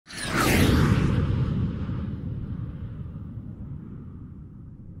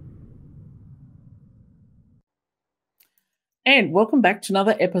And welcome back to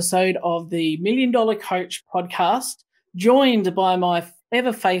another episode of the Million Dollar Coach podcast, joined by my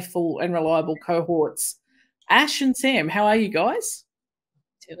ever faithful and reliable cohorts, Ash and Sam. How are you guys?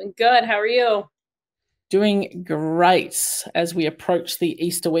 Doing good. How are you? Doing great as we approach the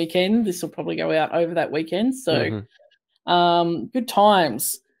Easter weekend. This will probably go out over that weekend. So good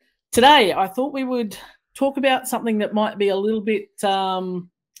times. Today, I thought we would talk about something that might be a little bit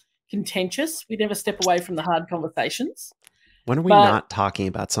contentious. We never step away from the hard conversations. When are we not talking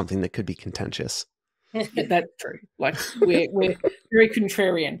about something that could be contentious? That's true. Like we're very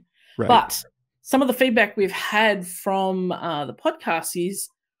contrarian. Right. But some of the feedback we've had from the podcast is,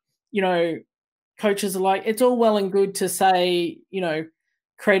 coaches are like, it's all well and good to say,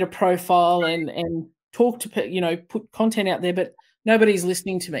 create a profile and talk to, put content out there, but nobody's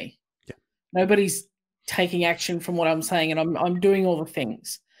listening to me. Yeah. Nobody's taking action from what I'm saying, and I'm doing all the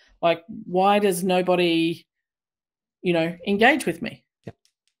things. Like, why does nobody engage with me? Yep.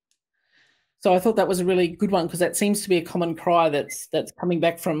 So I thought that was a really good one, because that seems to be a common cry that's coming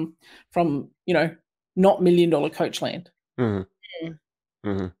back from not million dollar coach land. Mm-hmm.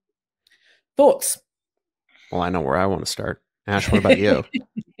 Mm-hmm. Thoughts? Well, I know where I want to start. Ash, what about you?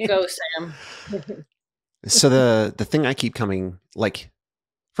 Go, Sam. So the thing I keep coming,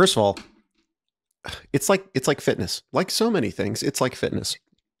 first of all, it's like fitness. Like so many things, it's like fitness.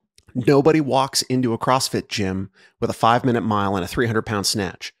 Nobody walks into a CrossFit gym with a 5-minute mile and a 300-pound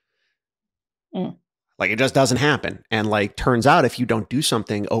snatch. It just doesn't happen. And turns out if you don't do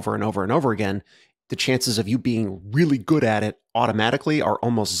something over and over and over again, the chances of you being really good at it automatically are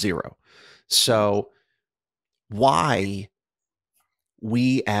almost zero. So why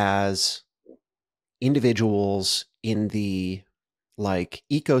we as individuals in the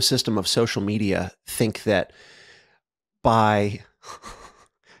ecosystem of social media think that by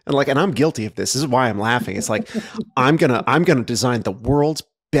and I'm guilty of this. This is why I'm laughing. It's like, I'm gonna design the world's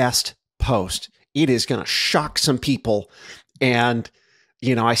best post. It is gonna shock some people. And,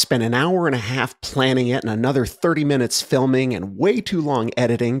 I spent an hour and a half planning it and another 30 minutes filming and way too long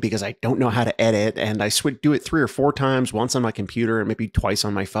editing because I don't know how to edit. And I do it 3 or 4 times, once on my computer and maybe twice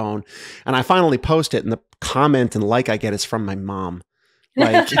on my phone. And I finally post it, and the comment and I get is from my mom.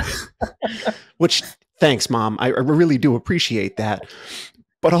 Which, thanks, Mom. I really do appreciate that.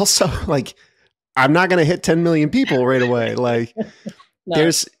 But also, I'm not going to hit 10 million people right away. No.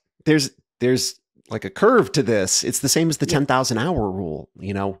 There's a curve to this. It's the same as the 10,000 hour rule.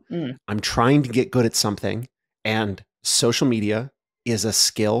 I'm trying to get good at something, and social media is a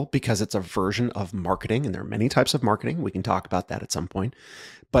skill because it's a version of marketing, and there are many types of marketing. We can talk about that at some point.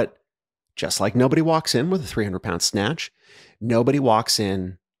 But just like nobody walks in with a 300-pound snatch,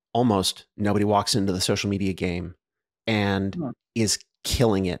 almost nobody walks into the social media game and is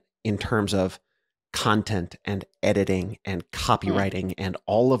killing it in terms of content and editing and copywriting and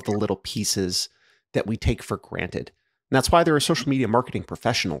all of the little pieces that we take for granted. And that's why there are social media marketing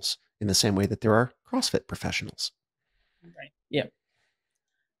professionals in the same way that there are CrossFit professionals. Right. Yeah.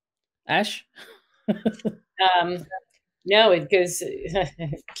 Ash? No, it goes,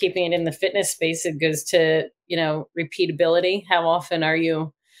 keeping it in the fitness space, it goes to, repeatability. How often are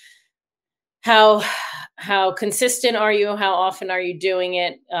you, how consistent are you? How often are you doing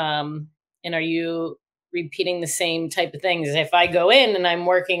it? And are you repeating the same type of things? If I go in and I'm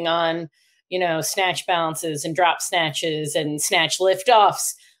working on, snatch balances and drop snatches and snatch lift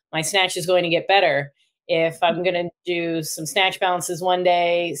offs, my snatch is going to get better. If I'm going to do some snatch balances one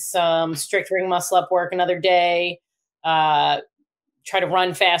day, some strict ring muscle up work another day, try to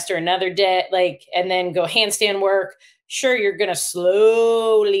run faster another day, and then go handstand work, sure, you're going to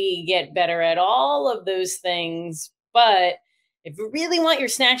slowly get better at all of those things. But if you really want your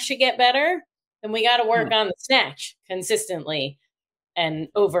snatch to get better, then we got to work on the snatch consistently and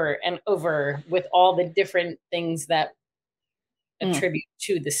over with all the different things that attribute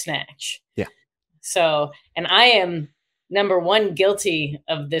to the snatch. Yeah. So, and I am number one guilty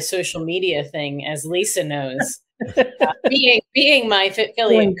of the social media thing, as Lisa knows, being my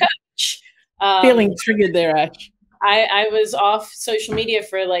affiliate coach. Feeling triggered there, Ash. I was off social media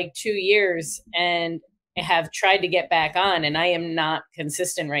for 2 years and have tried to get back on, and I am not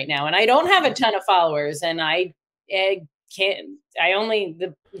consistent right now. And I don't have a ton of followers, and I only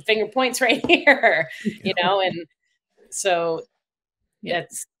the finger points right here, and so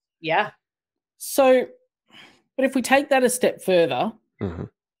it's, yeah. So, but if we take that a step further,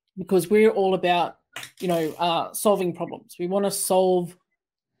 because we're all about, solving problems. We want to solve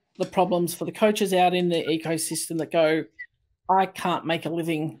the problems for the coaches out in the ecosystem that go, I can't make a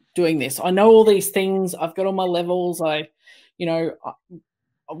living doing this. I know all these things. I've got all my levels. When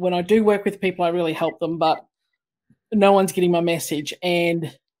I do work with people, I really help them. But no one's getting my message.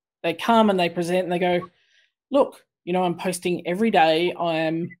 And they come and they present and they go, look, you know, I'm posting every day.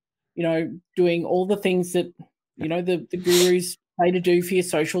 I'm, you know, doing all the things that, you know, the gurus say to do for your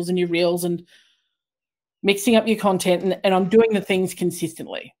socials and your reels and mixing up your content. And I'm doing the things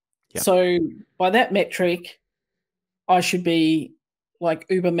consistently. Yeah. So by that metric, I should be like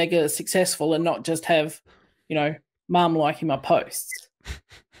uber mega successful and not just have, you know, mom liking my posts.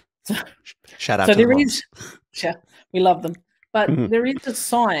 So, shout out to the moms. We love them. But there is a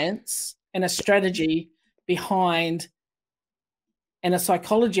science and a strategy behind and a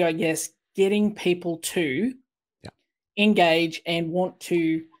psychology, I guess, getting people to engage and want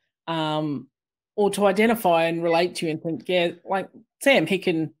to or to identify and relate to you and think, yeah, like Sam, he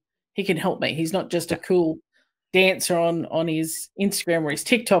can help me. He's not just a cool dancer on his Instagram or his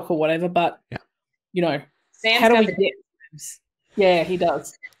TikTok or whatever, but you know, Sam's how do we get? Yeah, he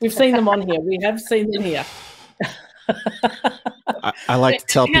does. We've seen them on here. We have seen them here. I like to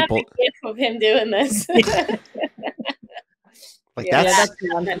tell people the gift of him doing this. Like that's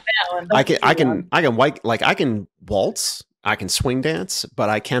I can waltz, I can swing dance, but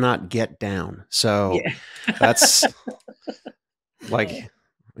I cannot get down. So that's like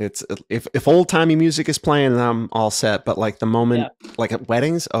it's if old timey music is playing, I'm all set. But like the moment, like at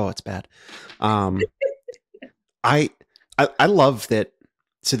weddings, oh, it's bad. I love that.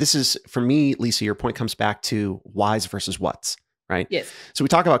 So this is, for me, Lisa, your point comes back to whys versus whats, right? Yes. So we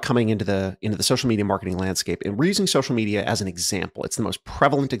talk about coming into the social media marketing landscape, and we're using social media as an example. It's the most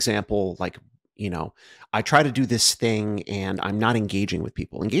prevalent example. Like, you know, I try to do this thing and I'm not engaging with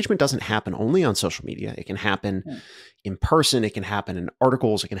people. Engagement doesn't happen only on social media. It can happen in person. It can happen in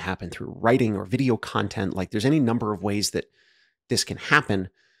articles. It can happen through writing or video content. Like there's any number of ways that this can happen,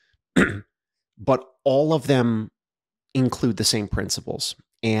 but all of them include the same principles.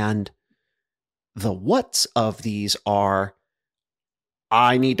 And the whats of these are,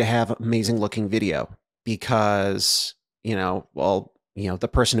 I need to have amazing looking video because, you know, well, you know, the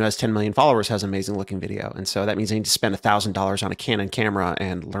person who has 10 million followers has amazing looking video. And so that means I need to spend $1,000 on a Canon camera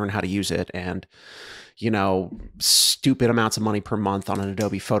and learn how to use it. And, you know, stupid amounts of money per month on an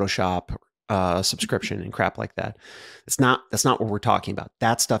Adobe Photoshop subscription and crap like that. That's not what we're talking about.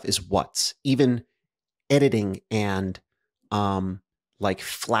 That stuff is whats. Even editing and, like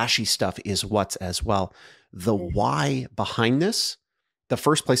flashy stuff is what's as well. The why behind this, the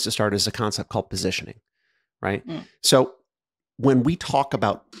first place to start is a concept called positioning, right? So when we talk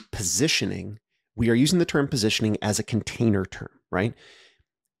about positioning, we are using the term positioning as a container term, right?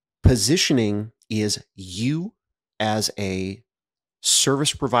 Positioning is you as a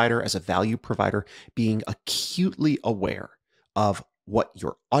service provider, as a value provider, being acutely aware of what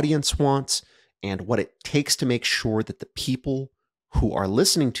your audience wants and what it takes to make sure that the people who are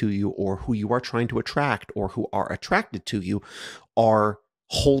listening to you or who you are trying to attract or who are attracted to you are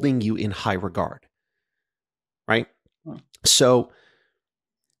holding you in high regard, right? So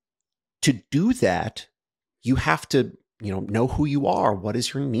to do that, you have to, you know who you are, what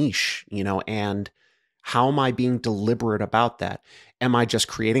is your niche, you know, and how am I being deliberate about that? Am I just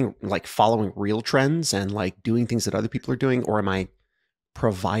creating, like following real trends and like doing things that other people are doing, or am I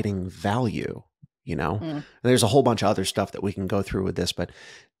providing value? You know, and there's a whole bunch of other stuff that we can go through with this, but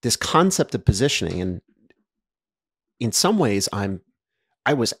this concept of positioning, and in some ways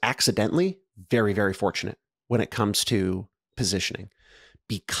I was accidentally very, very fortunate when it comes to positioning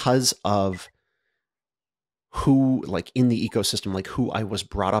because of who, like in the ecosystem, like who I was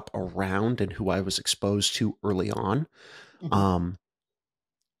brought up around and who I was exposed to early on.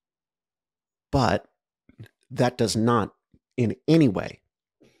 But that does not in any way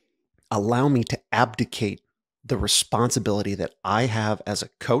allow me to abdicate the responsibility that I have as a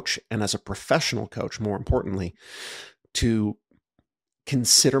coach and as a professional coach, more importantly, to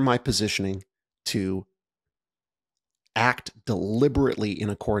consider my positioning, to act deliberately in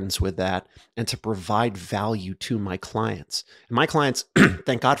accordance with that, and to provide value to my clients. And my clients,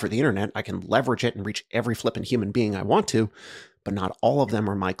 thank God for the internet, I can leverage it and reach every flipping human being I want to, but not all of them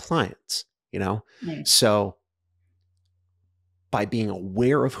are my clients, you know? So by being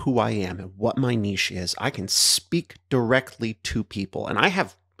aware of who I am and what my niche is, I can speak directly to people. And I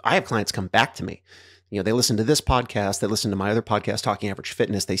have clients come back to me. You know, they listen to this podcast, they listen to my other podcast, Talking Average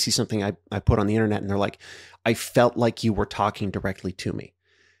Fitness. They see something I put on the internet and they're like, I felt like you were talking directly to me.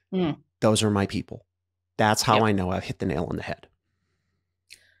 Those are my people. That's how I know I've hit the nail on the head.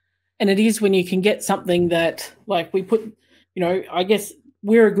 And it is when you can get something that, like we put, you know, I guess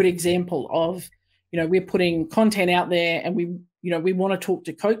we're a good example of, you know, we're putting content out there and we want to talk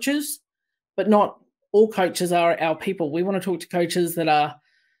to coaches, but not all coaches are our people. We want to talk to coaches that are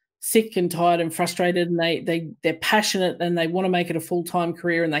sick and tired and frustrated, and they're passionate and they want to make it a full-time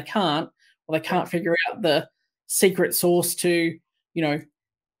career and they can't, or they can't figure out the secret sauce to, you know,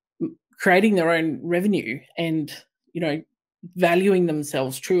 creating their own revenue and, you know, valuing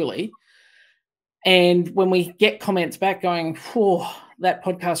themselves truly. And when we get comments back going, oh, that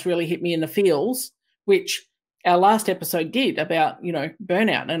podcast really hit me in the feels, which our last episode did about, you know,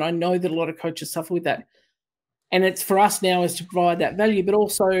 burnout. And I know that a lot of coaches suffer with that. And it's for us now is to provide that value, but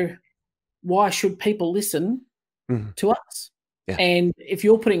also why should people listen to us? Yeah. And if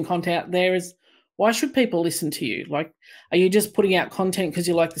you're putting content out there, is why should people listen to you? Like, are you just putting out content because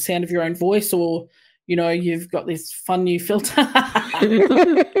you like the sound of your own voice, or, you know, you've got this fun new filter?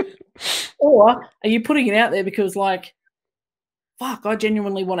 Or are you putting it out there because, like, fuck, I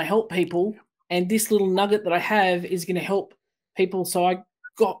genuinely want to help people, and this little nugget that I have is going to help people, so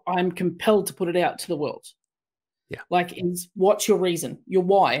I'm compelled to put it out to the world. Yeah. Like, what's your reason, your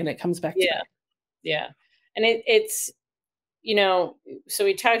why? And it comes back to that. Yeah. And it's, you know, so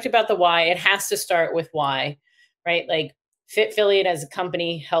we talked about the why. It has to start with why, right? Like, Fit Affiliate as a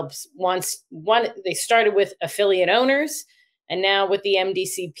company helps they started with affiliate owners, and now with the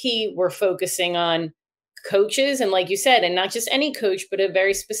MDCP, we're focusing on coaches. And like you said, and not just any coach, but a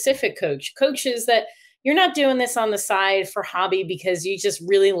very specific coach, coaches that you're not doing this on the side for hobby because you just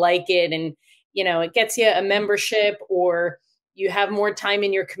really like it. And, you know, it gets you a membership, or you have more time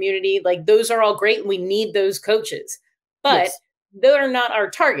in your community. Like, those are all great, and we need those coaches, but they're not our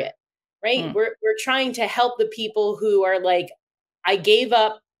target, right? We're trying to help the people who are like, I gave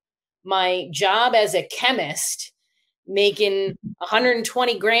up my job as a chemist making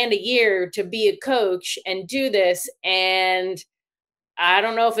 120 grand a year to be a coach and do this, and I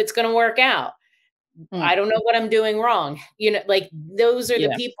don't know if it's going to work out. I don't know what I'm doing wrong. You know, like, those are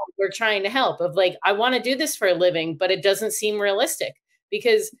the people we're trying to help, of like, I want to do this for a living, but it doesn't seem realistic,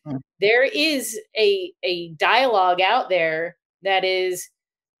 because there is a dialogue out there that is,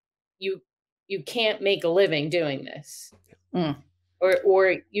 you can't make a living doing this.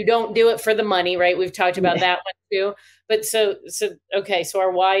 Or you don't do it for the money, right? We've talked about that one too. But so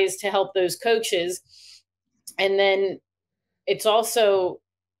our why is to help those coaches. And then it's also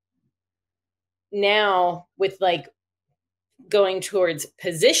now with, like, going towards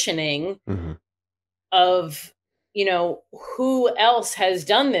positioning of, you know, who else has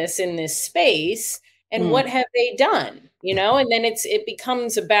done this in this space, and what have they done, you know? And then it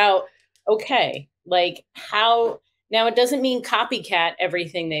becomes about, okay, like, how. Now, it doesn't mean copycat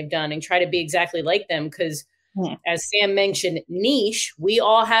everything they've done and try to be exactly like them, because as Sam mentioned, niche, we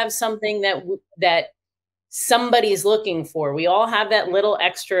all have something that somebody's looking for. We all have that little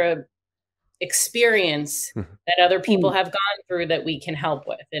extra experience that other people have gone through that we can help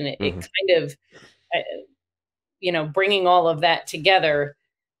with. And it kind of, you know, bringing all of that together,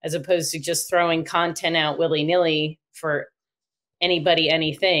 as opposed to just throwing content out willy-nilly for anybody,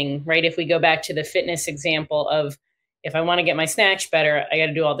 anything, right? If we go back to the fitness example of, if I want to get my snatch better, I got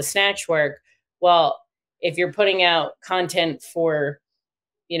to do all the snatch work. Well, if you're putting out content for,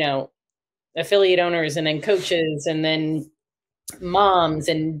 you know, affiliate owners, and then coaches, and then moms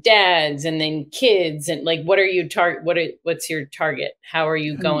and dads, and then kids, and like, what are you what's your target? How are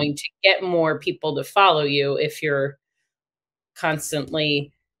you going to get more people to follow you if you're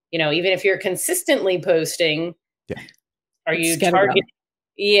constantly, you know, even if you're consistently posting, are you targeting?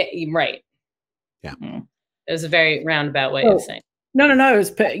 Yeah, right. Yeah. It was a very roundabout way of saying. No. It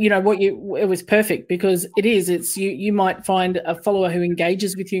was, you know, it was perfect, because it's you might find a follower who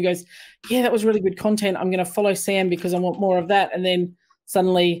engages with you and goes, yeah, that was really good content. I'm going to follow Sam because I want more of that. And then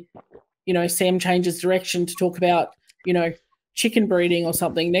suddenly, you know, Sam changes direction to talk about, you know, chicken breeding or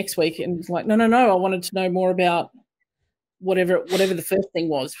something next week. And it's like, no. I wanted to know more about whatever the first thing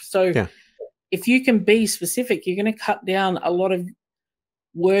was. So if you can be specific, you're going to cut down a lot of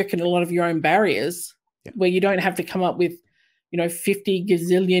work and a lot of your own barriers, where you don't have to come up with, you know, 50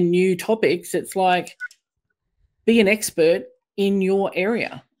 gazillion new topics. It's like, be an expert in your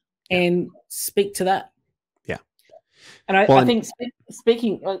area and speak to that. Yeah. And I think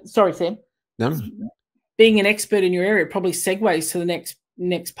speaking, sorry, Sam. No. Being an expert in your area probably segues to the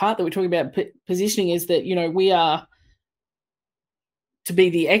next part that we're talking about. Positioning is that, you know, we are to be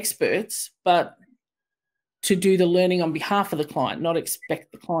the experts, but to do the learning on behalf of the client, not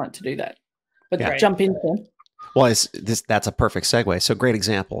expect the client to do that. But jump in, Sam. Well, that's a perfect segue. So great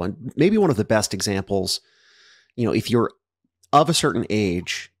example. And maybe one of the best examples, you know, if you're of a certain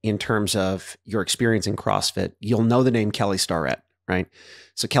age in terms of your experience in CrossFit, you'll know the name Kelly Starrett, right?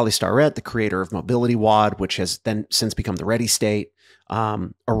 So Kelly Starrett, the creator of Mobility WOD, which has then since become the Ready State,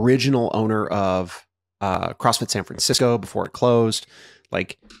 original owner of CrossFit San Francisco before it closed.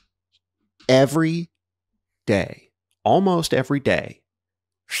 Like, every day, almost every day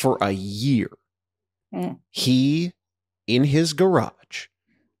for a year. He, in his garage,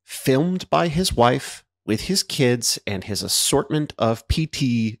 filmed by his wife with his kids and his assortment of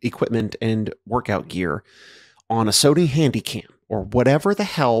PT equipment and workout gear on a Sony Handycam or whatever the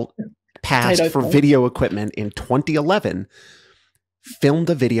hell passed for video equipment in 2011, filmed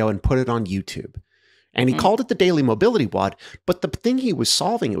a video and put it on YouTube. And he called it the Daily Mobility WOD. But the thing he was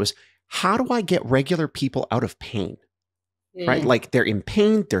solving, it was, how do I get regular people out of pain? Right? Like, they're in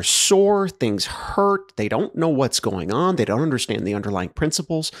pain, they're sore, things hurt, they don't know what's going on, they don't understand the underlying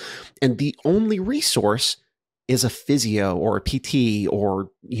principles. And the only resource is a physio or a PT or,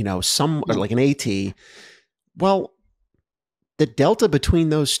 you know, like an AT. Well, the delta between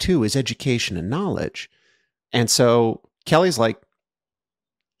those two is education and knowledge. And so Kelly's like,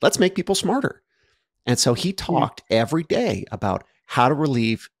 let's make people smarter. And so he talked every day about how to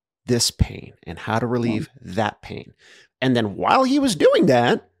relieve this pain and how to relieve that pain. And then while he was doing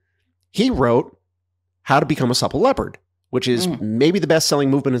that, he wrote How to Become a Supple Leopard, which is maybe the best-selling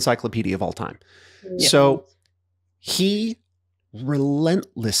movement encyclopedia of all time. So he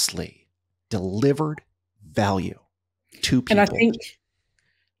relentlessly delivered value to people. And I think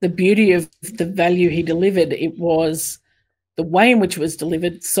the beauty of the value he delivered, it was the way in which it was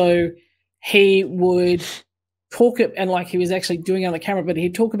delivered. So he would talk it, and like he was actually doing it on the camera, but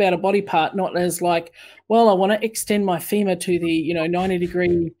he'd talk about a body part, not as like, well, I want to extend my femur to the, you know,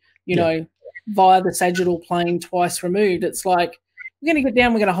 90-degree, you know, via the sagittal plane twice removed. It's like, we're going to get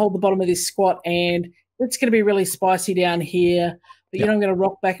down, we're going to hold the bottom of this squat, and it's going to be really spicy down here, but you know, I'm going to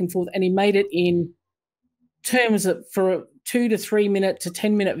rock back and forth. And he made it in terms of, for a 2 to 3 minute to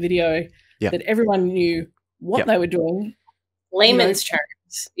 10-minute video that everyone knew what they were doing. Layman's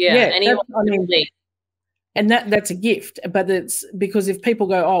terms. Anyone and that's a gift. But it's because if people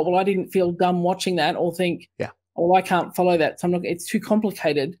go, oh, well, I didn't feel dumb watching that, or think, oh, well, I can't follow that, so I'm not, it's too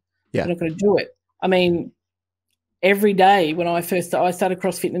complicated, I'm not going to do it. I mean, every day when I started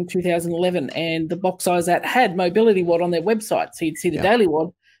CrossFit in 2011, and the box I was at had Mobility WOD on their website. So you'd see the Daily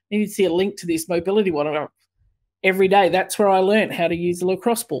WOD, and you'd see a link to this Mobility WOD. Every day, that's where I learned how to use the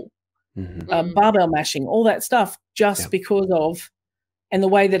lacrosse ball, barbell mashing, all that stuff, just because of, and the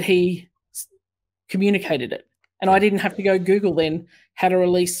way that he communicated it. And I didn't have to go Google then how to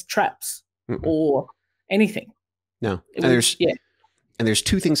release traps or anything. No. And there's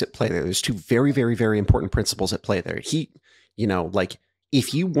two things at play there. There's two very, very, very important principles at play there. He, you know, like,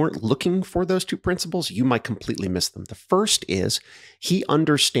 if you weren't looking for those two principles, you might completely miss them. The first is he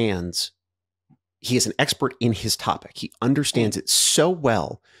understands, he is an expert in his topic. He understands it so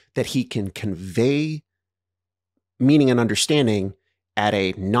well that he can convey meaning and understanding at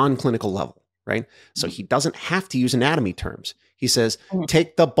a non-clinical level. Right? So he doesn't have to use anatomy terms. He says,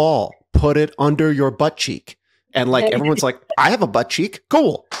 take the ball, put it under your butt cheek. And like, everyone's like, I have a butt cheek.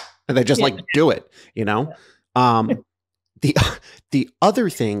 Cool. And they just like do it, you know? The other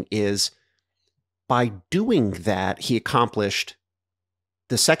thing is, by doing that, he accomplished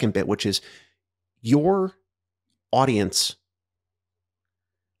the second bit, which is your audience.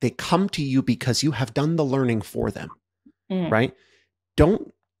 They come to you because you have done the learning for them, right?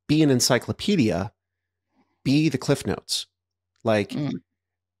 Don't be an encyclopedia, be the Cliff Notes. Like,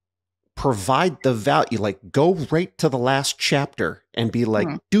 provide the value, like, go right to the last chapter and be like,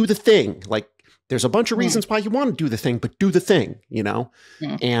 do the thing. Like, there's a bunch of reasons why you want to do the thing, but do the thing, you know?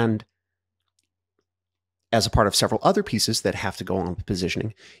 And as a part of several other pieces that have to go on with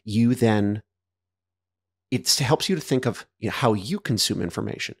positioning, you then, it helps you to think of, you know, how you consume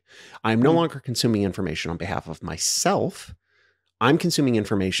information. I'm no longer consuming information on behalf of myself. I'm consuming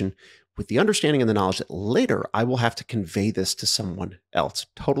information with the understanding and the knowledge that later I will have to convey this to someone else.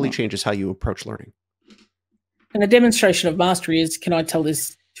 Totally changes how you approach learning. And a demonstration of mastery is, can I tell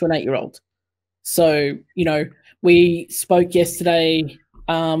this to an 8-year-old? So, you know, we spoke yesterday.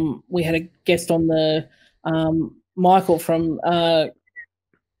 We had a guest on the Michael from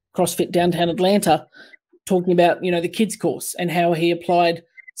CrossFit Downtown Atlanta, talking about, you know, the kids course and how he applied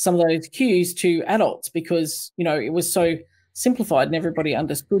some of those cues to adults, because, you know, it was so simplified and everybody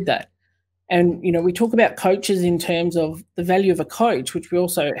understood that. And, you know, we talk about coaches in terms of the value of a coach, which we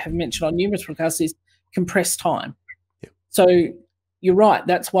also have mentioned on numerous podcasts, is compressed time. So you're right.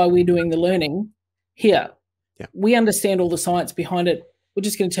 That's why we're doing the learning here. We understand all the science behind it. We're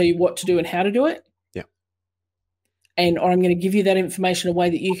just going to tell you what to do and how to do it. And or I'm going to give you that information in a way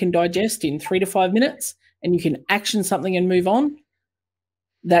that you can digest in 3 to 5 minutes, and you can action something and move on.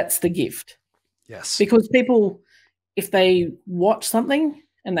 That's the gift. Because people, if they watch something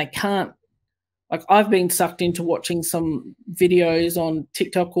and they can't Like I've been sucked into watching some videos on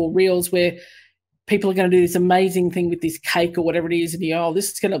TikTok or Reels where people are going to do this amazing thing with this cake or whatever it is, and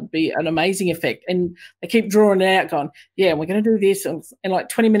this is going to be an amazing effect. And they keep drawing it out, going, yeah, we're going to do this. And like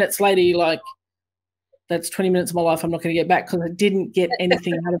 20 minutes later, you're like, that's 20 minutes of my life I'm not going to get back because I didn't get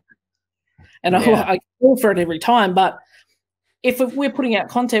anything out of it. And I fall for it every time. But if we're putting out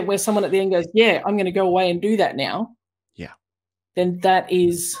content where someone at the end goes, yeah, I'm going to go away and do that now, then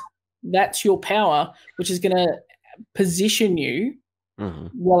that's your power, which is going to position you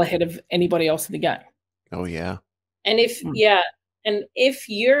well ahead of anybody else in the game. Oh, yeah. And if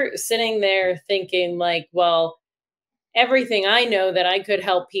you're sitting there thinking like, well, everything I know that I could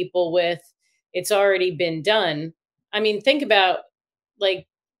help people with, it's already been done. I mean, think about like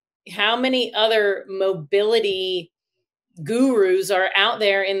how many other mobility gurus are out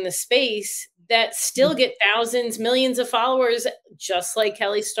there in the space that still get thousands, millions of followers, just like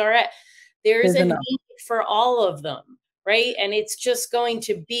Kelly Starrett. There's a need for all of them, right? And it's just going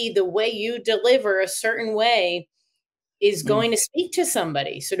to be the way you deliver a certain way is going to speak to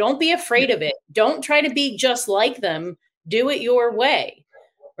somebody. So don't be afraid of it. Don't try to be just like them. Do it your way,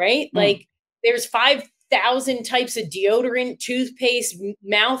 right? Like there's 5,000 types of deodorant, toothpaste,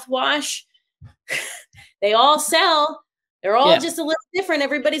 mouthwash. They all sell. They're all just a little different.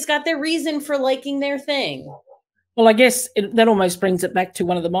 Everybody's got their reason for liking their thing. Well, I guess that almost brings it back to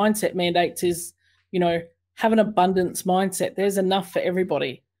one of the mindset mandates is, have an abundance mindset. There's enough for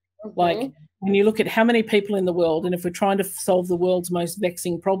everybody. Like when you look at how many people in the world, and if we're trying to solve the world's most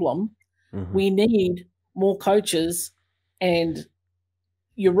vexing problem, we need more coaches. And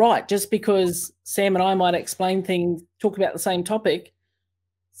you're right, just because Sam and I might explain things, talk about the same topic,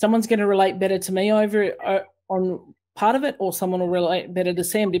 someone's going to relate better to me on part of it, or someone will relate better to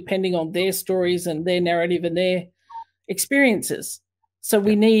Sam depending on their stories and their narrative and their experiences. So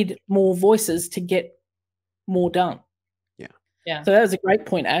we need more voices to get more done. Yeah. So that was a great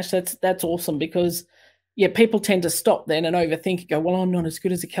point, Ash. That's awesome because people tend to stop then and overthink and go, well, I'm not as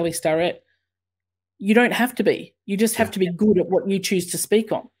good as a Kelly Starrett. You don't have to be. You just have to be good at what you choose to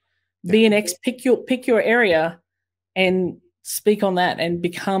speak on. Be an pick your area and speak on that and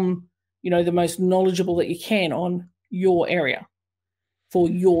become, the most knowledgeable that you can on your area for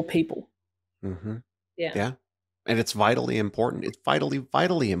your people. Yeah. And it's vitally important. It's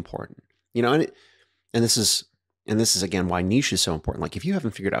vitally important. And this is again why niche is so important. Like if you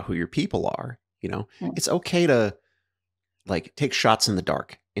haven't figured out who your people are, it's okay to like take shots in the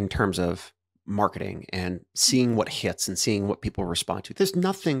dark in terms of marketing and seeing what hits and seeing what people respond to. There's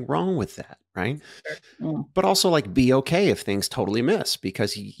nothing wrong with that, right? But also like be okay if things totally miss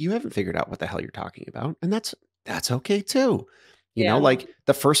because you haven't figured out what the hell you're talking about, and that's okay too. You know, like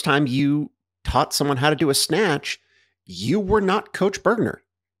the first time you taught someone how to do a snatch, you were not Coach Bergner,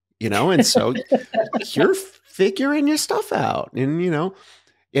 and so you're figuring your stuff out, and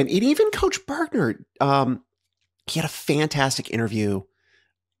and even Coach Bergner, he had a fantastic interview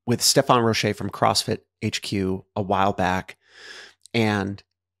with Stefan Roche from CrossFit HQ a while back. And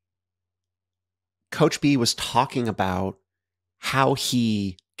Coach B was talking about how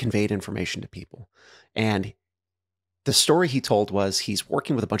he conveyed information to people. And the story he told was he's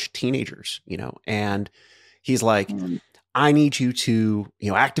working with a bunch of teenagers, and he's like, I need you to,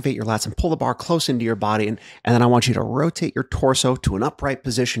 activate your lats and pull the bar close into your body. And then I want you to rotate your torso to an upright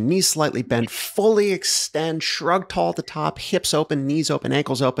position, knees slightly bent, fully extend, shrug tall at the top, hips open, knees open,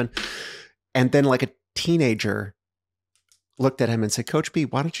 ankles open. And then like a teenager looked at him and said, Coach B,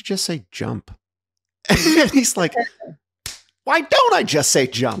 why don't you just say jump? And he's like, why don't I just say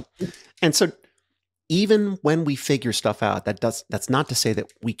jump? And so even when we figure stuff out, that's not to say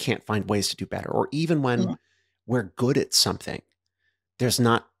that we can't find ways to do better, or even when we're good at something, there's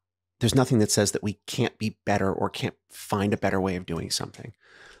nothing that says that we can't be better or can't find a better way of doing something.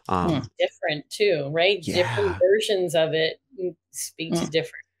 Different too, right? Yeah. Different versions of it speak to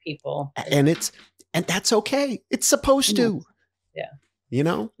different people. And that's okay. It's supposed to.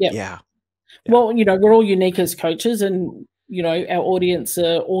 Yeah. Well, we're all unique as coaches, and our audience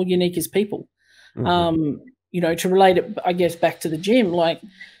are all unique as people. To relate it, I guess, back to the gym, like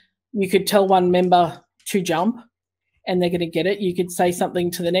you could tell one member to jump and they're going to get it. You could say something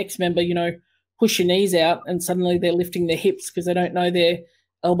to the next member, push your knees out, and suddenly they're lifting their hips because they don't know their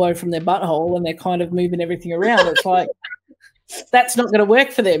elbow from their butthole and they're kind of moving everything around. It's like, that's not going to work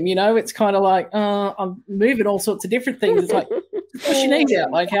for them. It's kind of like, I'm moving all sorts of different things. It's like, push your knees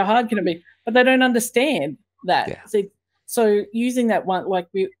out. Like, how hard can it be? But they don't understand that. Yeah. So using that one, like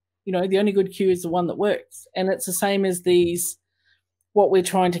the only good cue is the one that works. And it's the same as what we're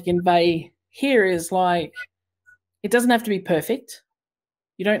trying to convey here is like, it doesn't have to be perfect.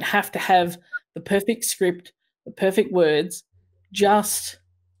 You don't have to have the perfect script, the perfect words. Just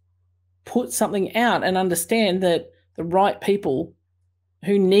put something out and understand that the right people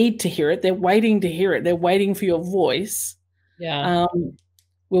who need to hear it, they're waiting to hear it, they're waiting for your voice. Yeah.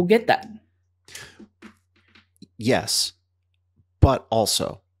 We'll get that. Yes, but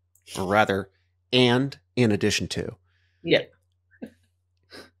also, or rather, and in addition to. Yeah.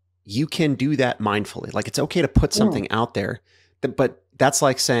 You can do that mindfully. Like, it's okay to put something out there, but that's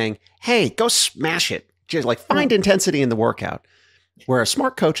like saying, hey, go smash it. Just like find intensity in the workout. Where a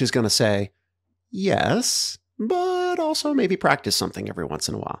smart coach is going to say, yes, but also maybe practice something every once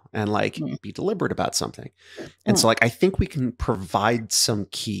in a while and like be deliberate about something. And so like, I think we can provide some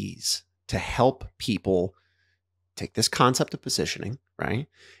keys to help people take this concept of positioning, right?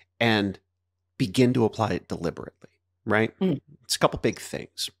 And begin to apply it deliberately, right? It's a couple big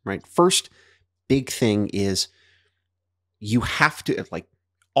things, right? First big thing is you have to, like,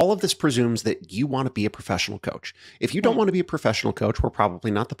 all of this presumes that you want to be a professional coach. If you don't want to be a professional coach, we're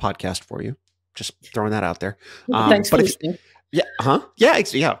probably not the podcast for you. Just throwing that out there. Thanks for listening. Yeah. Yeah.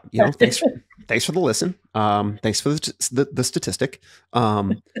 You know, thanks for the listen. Thanks for the statistic.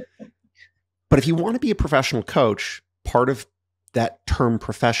 But if you want to be a professional coach, part of that term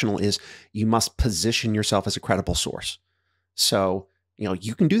professional is you must position yourself as a credible source. So, you know,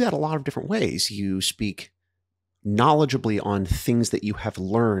 you can do that a lot of different ways. You speak knowledgeably on things that you have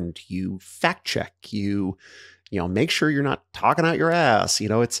learned. You fact check. You know, make sure you're not talking out your ass. You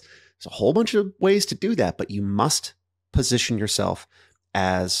know, it's a whole bunch of ways to do that, but you must position yourself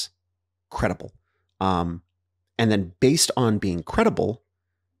as credible. And then based on being credible,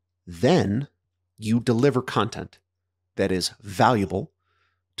 then you deliver content that is valuable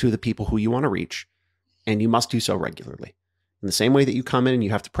to the people who you want to reach, and you must do so regularly. In the same way that you come in and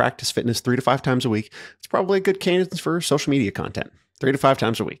you have to practice fitness 3 to 5 times a week, it's probably a good cadence for social media content, 3 to 5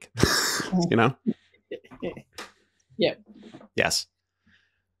 times a week. You know? Yeah. Yes.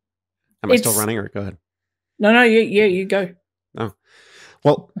 Am I still running, or go ahead? No, you go. Oh,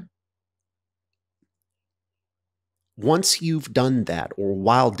 well, once you've done that, or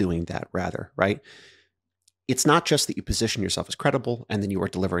while doing that, rather, right? It's not just that you position yourself as credible and then you are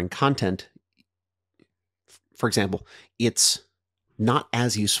delivering content. For example, it's not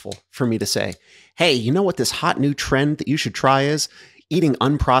as useful for me to say, hey, you know what this hot new trend that you should try is? Eating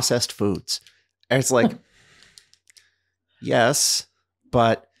unprocessed foods. And it's like, yes,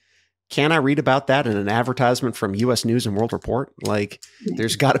 but can I read about that in an advertisement from US News and World Report? Like,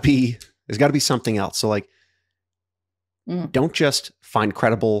 there's got to be something else. So like, don't just find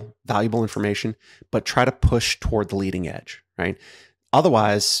credible, valuable information, but try to push toward the leading edge, right?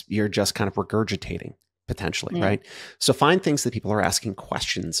 Otherwise, you're just kind of regurgitating potentially, right? So find things that people are asking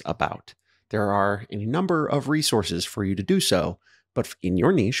questions about. There are any number of resources for you to do so, but in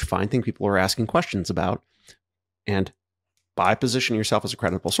your niche, find things people are asking questions about, and by positioning yourself as a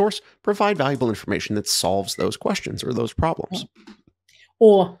credible source, provide valuable information that solves those questions or those problems.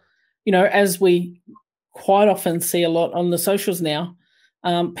 Or, you know, as we quite often see a lot on the socials now,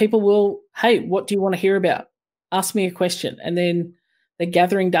 people will, hey, what do you want to hear about? Ask me a question. And then they're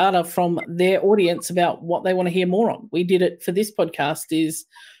gathering data from their audience about what they want to hear more on. We did it for this podcast is,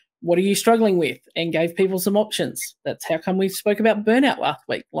 what are you struggling with? And gave people some options. That's how come we spoke about burnout last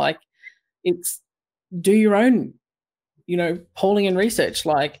week. Like, it's do your own, you know, polling and research.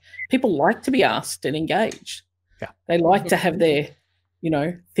 Like, people like to be asked and engaged. Yeah. They like to have their, you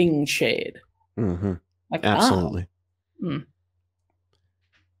know, things shared. Mm-hmm. Like, absolutely.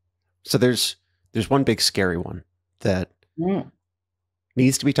 So there's one big scary one that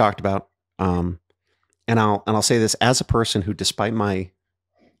needs to be talked about. And I'll say this as a person who, despite my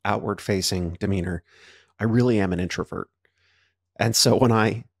outward facing demeanor, I really am an introvert. And so when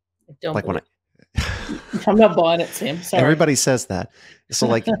I'm not buying it, Sam. Sorry. Everybody says that. So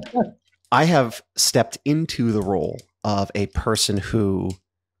like, I have stepped into the role of a person who,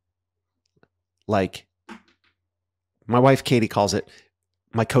 like, my wife, Katie, calls it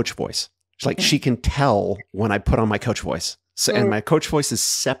my coach voice. It's like, she can tell when I put on my coach voice. So, and my coach voice is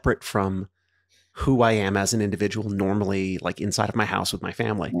separate from who I am as an individual, normally, like inside of my house with my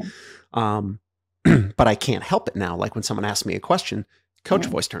family. But I can't help it now. Like when someone asks me a question, coach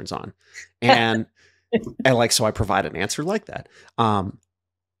voice turns on, and like, so I provide an answer like that.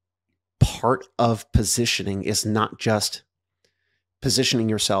 Part of positioning is not just positioning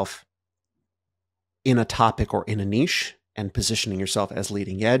yourself in a topic or in a niche and positioning yourself as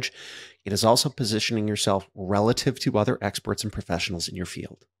leading edge. It is also positioning yourself relative to other experts and professionals in your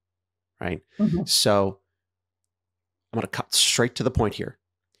field, right? So I'm going to cut straight to the point here.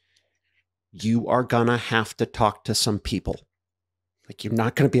 You are going to have to talk to some people. Like, you're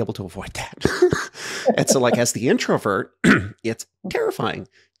not going to be able to avoid that. And so, like, as the introvert, it's terrifying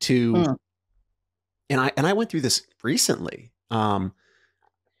to, and I went through this recently,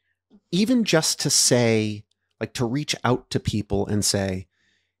 even just to say, like, to reach out to people and say,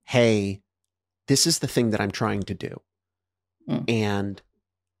 hey, this is the thing that I'm trying to do. And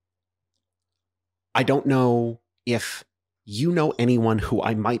I don't know if you know anyone who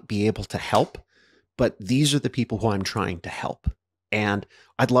I might be able to help, but these are the people who I'm trying to help. And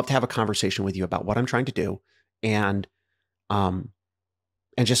I'd love to have a conversation with you about what I'm trying to do, and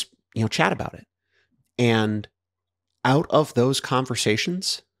just, you know, chat about it. And out of those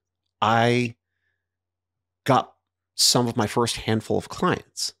conversations, I got some of my first handful of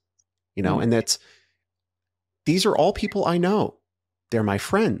clients, you know, and these are all people I know. They're my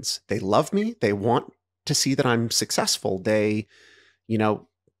friends. They love me. They want to see that I'm successful. They, you know,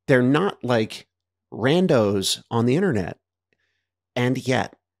 they're not like randos on the internet. And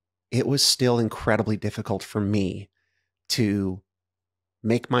yet it was still incredibly difficult for me to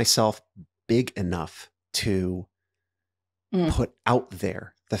make myself big enough to put out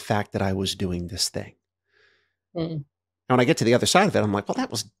there the fact that I was doing this thing. And when I get to the other side of it, I'm like, well,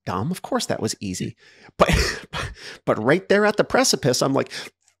 that was dumb. Of course that was easy. But right there at the precipice, I'm like,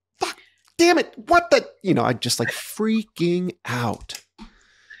 fuck, damn it. What the, you know, I just like freaking out.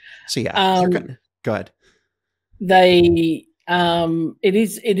 So yeah, you're good. Go ahead. It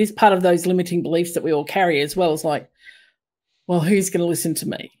is part of those limiting beliefs that we all carry, as well as like, well, who's going to listen to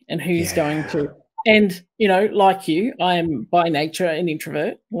me and who's going to, and, you know, like you, I am by nature an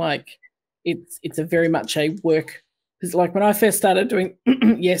introvert. Like, it's a very much a work, because like when I first started doing,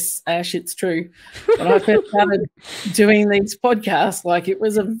 yes, Ash, it's true. When I first started doing these podcasts, like, it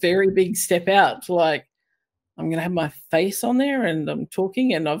was a very big step out to like, I'm going to have my face on there and I'm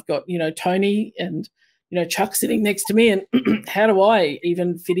talking, and I've got, you know, Tony and, you know, Chuck sitting next to me, and how do I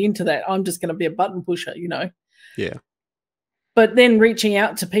even fit into that? I'm just going to be a button pusher, you know? Yeah. But then reaching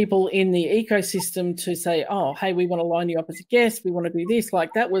out to people in the ecosystem to say, oh, hey, we want to line you up as a guest. We want to do this.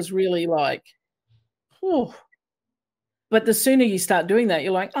 Like, that was really like, oh. But the sooner you start doing that,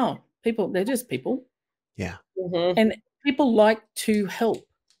 you're like, oh, people, they're just people. Yeah. And people like to help.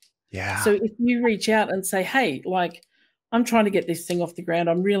 Yeah. So if you reach out and say, hey, like, I'm trying to get this thing off the ground,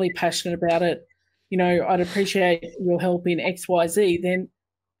 I'm really passionate about it, you know, I'd appreciate your help in X, Y, Z, then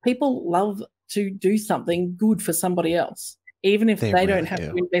people love to do something good for somebody else, even if they don't have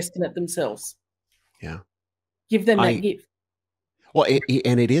to invest in it themselves. Yeah. Give them that gift. Well,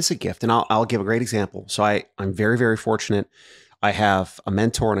 and it is a gift. And I'll give a great example. So I'm very, very fortunate. I have a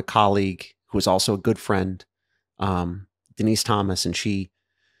mentor and a colleague who is also a good friend, Denise Thomas, and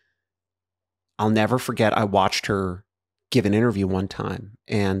I'll never forget, I watched her give an interview one time,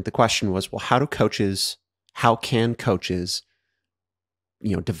 and the question was, well, how can coaches,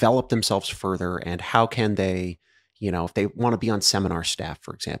 you know, develop themselves further, and how can they, you know, if they want to be on seminar staff,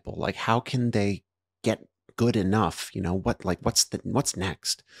 for example, like, how can they get good enough, you know, what's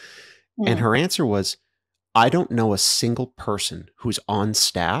next? And her answer was, I don't know a single person who's on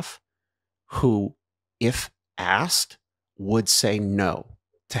staff who, if asked, would say no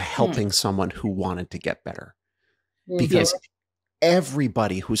to helping someone who wanted to get better. Because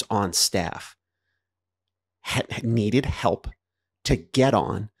everybody who's on staff had needed help to get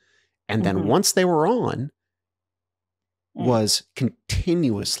on. And then once they were on, was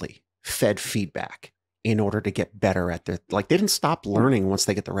continuously fed feedback in order to get better at like, they didn't stop learning once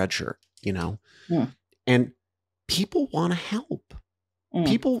they get the red shirt, you know? And people want to help.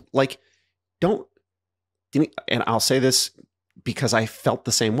 People like, and I'll say this because I felt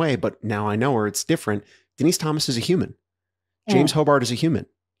the same way, but now I know her, it's different. Denise Thomas is a human. James Hobart is a human.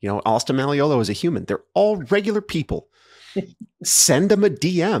 You know, Austin Malleolo is a human. They're all regular people. Send them a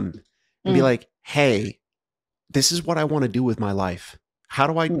DM and be like, hey, this is what I want to do with my life. How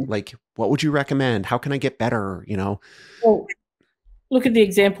do I, like, what would you recommend? How can I get better? You know? Well, look at the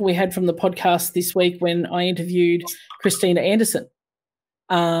example we had from the podcast this week when I interviewed Christina Anderson.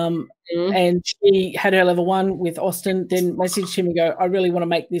 And she had her level 1 with Austin, then messaged him and go, I really want to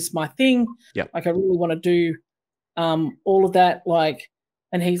make this my thing. Like, I really want to do all of that. Like,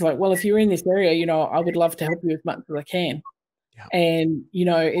 and he's like, well, if you're in this area, you know, I would love to help you as much as I can. And, you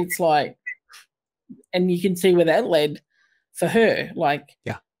know, it's like, and you can see where that led for her. Like,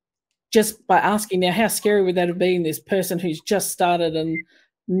 just by asking, now, how scary would that have been, this person who's just started and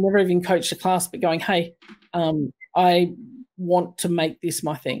never even coached a class, but going, hey, I want to make this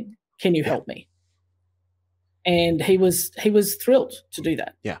my thing. Can you help me? And he was thrilled to do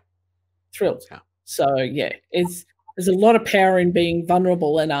that. Thrilled. So yeah, there's a lot of power in being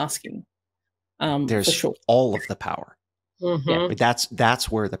vulnerable and asking. There's for sure. all of the power. Mhm. But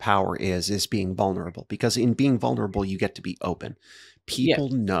that's where the power is being vulnerable, because in being vulnerable, you get to be open. People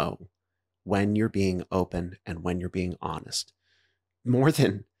know when you're being open and when you're being honest. More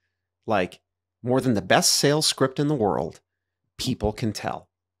than the best sales script in the world, people can tell.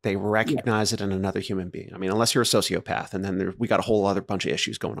 They recognize it in another human being. I mean, unless you're a sociopath, and then we got a whole other bunch of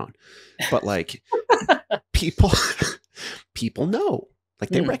issues going on. But like people know, like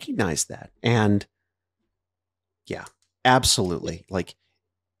they recognize that. And yeah, absolutely. Like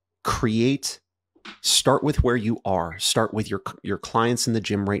start with where you are, start with your clients in the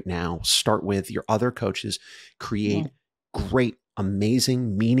gym right now, start with your other coaches, create great,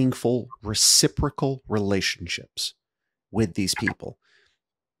 amazing, meaningful, reciprocal relationships with these people.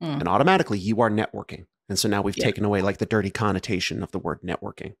 And automatically you are networking. And so now we've taken away like the dirty connotation of the word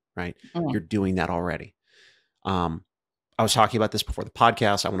networking, right? You're doing that already. I was talking about this before the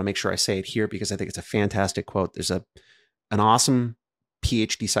podcast. I want to make sure I say it here because I think it's a fantastic quote. There's an awesome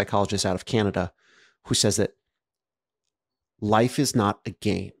PhD psychologist out of Canada who says that life is not a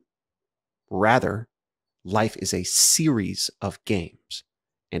game. Rather, life is a series of games.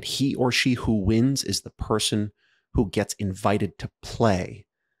 And he or she who wins is the person who gets invited to play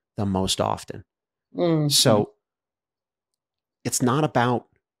the most often. So it's not about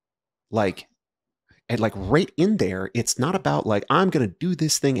like right in there, it's not about like, I'm going to do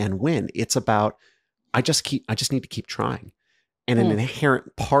this thing and win. It's about, I just need to keep trying. And an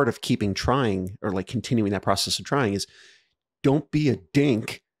inherent part of keeping trying, or like continuing that process of trying, is don't be a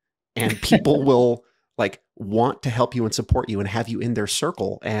dink, and people will like want to help you and support you and have you in their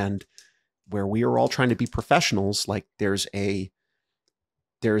circle. And where we are all trying to be professionals, like there's a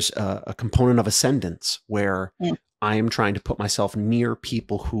component of ascendance where I am trying to put myself near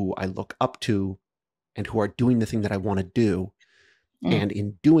people who I look up to and who are doing the thing that I want to do. And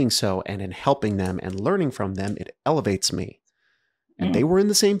in doing so and in helping them and learning from them, it elevates me. And they were in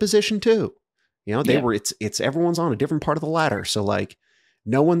the same position too. You know, it's everyone's on a different part of the ladder. So like,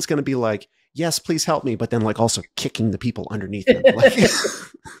 no one's going to be like, yes, please help me. But then like also kicking the people underneath them. Like,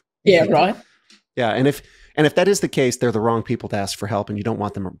 yeah. Right. Yeah. And if that is the case, they're the wrong people to ask for help, and you don't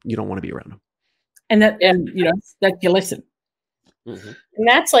want to be around them. And you know, that's your lesson. And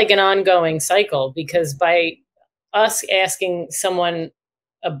that's like an ongoing cycle, because by us asking someone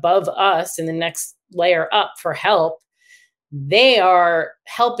above us in the next layer up for help, they are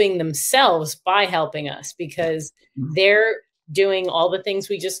helping themselves by helping us, because they're doing all the things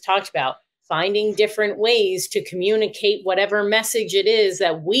we just talked about, finding different ways to communicate whatever message it is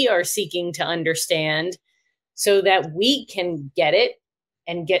that we are seeking to understand, so that we can get it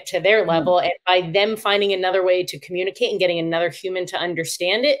and get to their level. And by them finding another way to communicate and getting another human to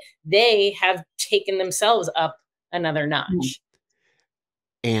understand it, they have taken themselves up another notch.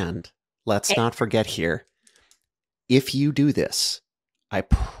 And let's not forget here, if you do this, I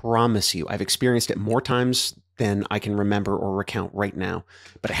promise you, I've experienced it more times than I can remember or recount right now,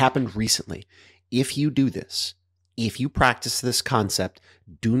 but it happened recently. If you do this, if you practice this concept,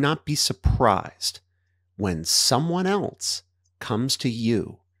 do not be surprised when someone else comes to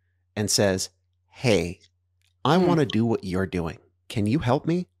you and says, hey, I want to do what you're doing. Can you help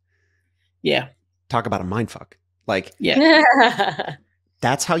me? Yeah. Talk about a mindfuck. Like,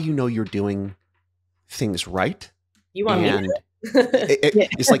 that's how you know you're doing things right. You want me?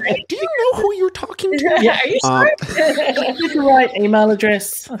 It's like, do you know who you're talking to? Yeah, are you sure? That's the right email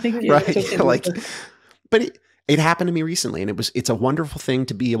address, I think. Right. Yeah, like, but it happened to me recently, and it's a wonderful thing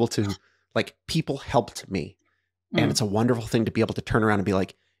to be able to, like, people helped me. And it's a wonderful thing to be able to turn around and be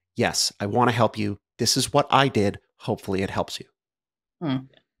like, yes, I want to help you. This is what I did. Hopefully it helps you.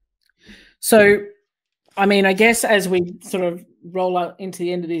 So, I mean, I guess as we sort of roll out into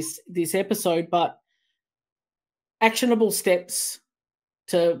the end of this episode, but actionable steps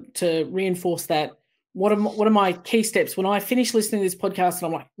to reinforce that. What are my key steps when I finish listening to this podcast and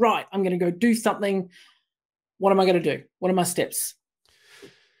I'm like, right, I'm going to go do something. What am I going to do? What are my steps?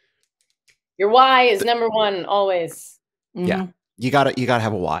 Your why is number one always. Yeah. You gotta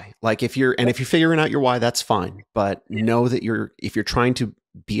have a why. Like if you're figuring out your why, that's fine. But know that if you're trying to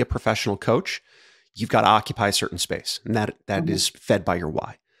be a professional coach, you've got to occupy a certain space, and that is fed by your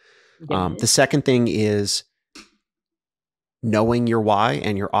why. The second thing is knowing your why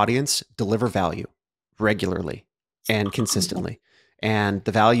and your audience. Deliver value regularly and consistently, and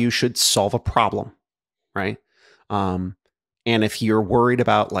the value should solve a problem, right? And if you're worried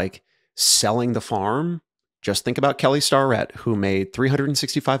about like selling the farm, just think about Kelly Starrett, who made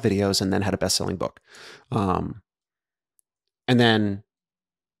 365 videos and then had a best-selling book. And then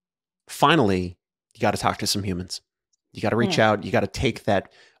finally, you got to talk to some humans. You got to reach out. You got to take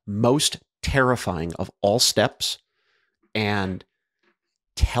that most terrifying of all steps and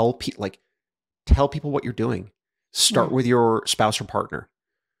tell people what you're doing. Start with your spouse or partner.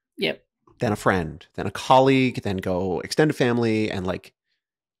 Yep. Then a friend, then a colleague, then go extended family, and like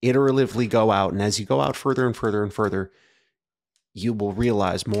iteratively go out. And as you go out further and further and further, you will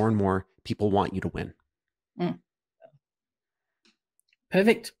realize more and more people want you to win.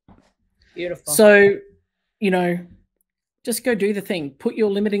 Perfect. Beautiful. So, you know, just go do the thing. Put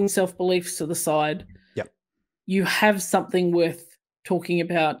your limiting self-beliefs to the side. Yep. You have something worth talking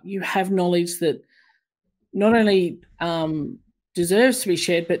about. You have knowledge that not only deserves to be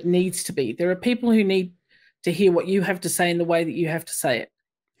shared, but needs to be. There are people who need to hear what you have to say in the way that you have to say it.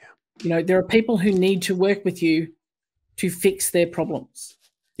 Yeah. You know, there are people who need to work with you to fix their problems.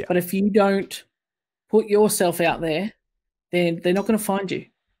 Yeah. But if you don't put yourself out there, then they're not going to find you.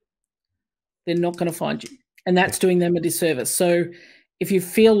 They're not going to find you. And that's doing them a disservice. So if you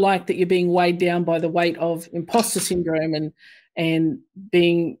feel like that you're being weighed down by the weight of imposter syndrome and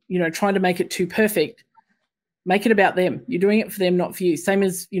being, you know, trying to make it too perfect, make it about them. You're doing it for them, not for you. Same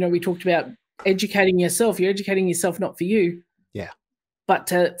as, you know, we talked about educating yourself. You're educating yourself not for you, but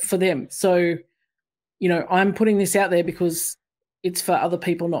for them. So, you know, I'm putting this out there because it's for other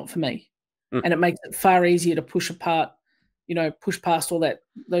people, not for me. And it makes it far easier to push past all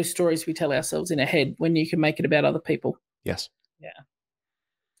those stories we tell ourselves in our head when you can make it about other people. Yes. Yeah.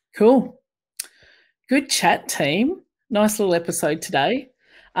 Cool. Good chat, team. Nice little episode today.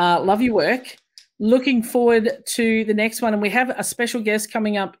 Love your work. Looking forward to the next one. And we have a special guest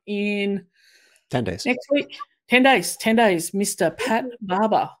coming up in 10 days. Next week. 10 days. 10 days. Mr. Pat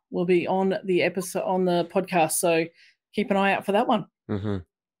Barber will be on the episode, on the podcast. So keep an eye out for that one. Woohoo.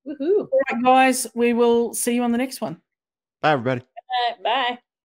 All right, guys. We will see you on the next one. Bye, everybody. Bye.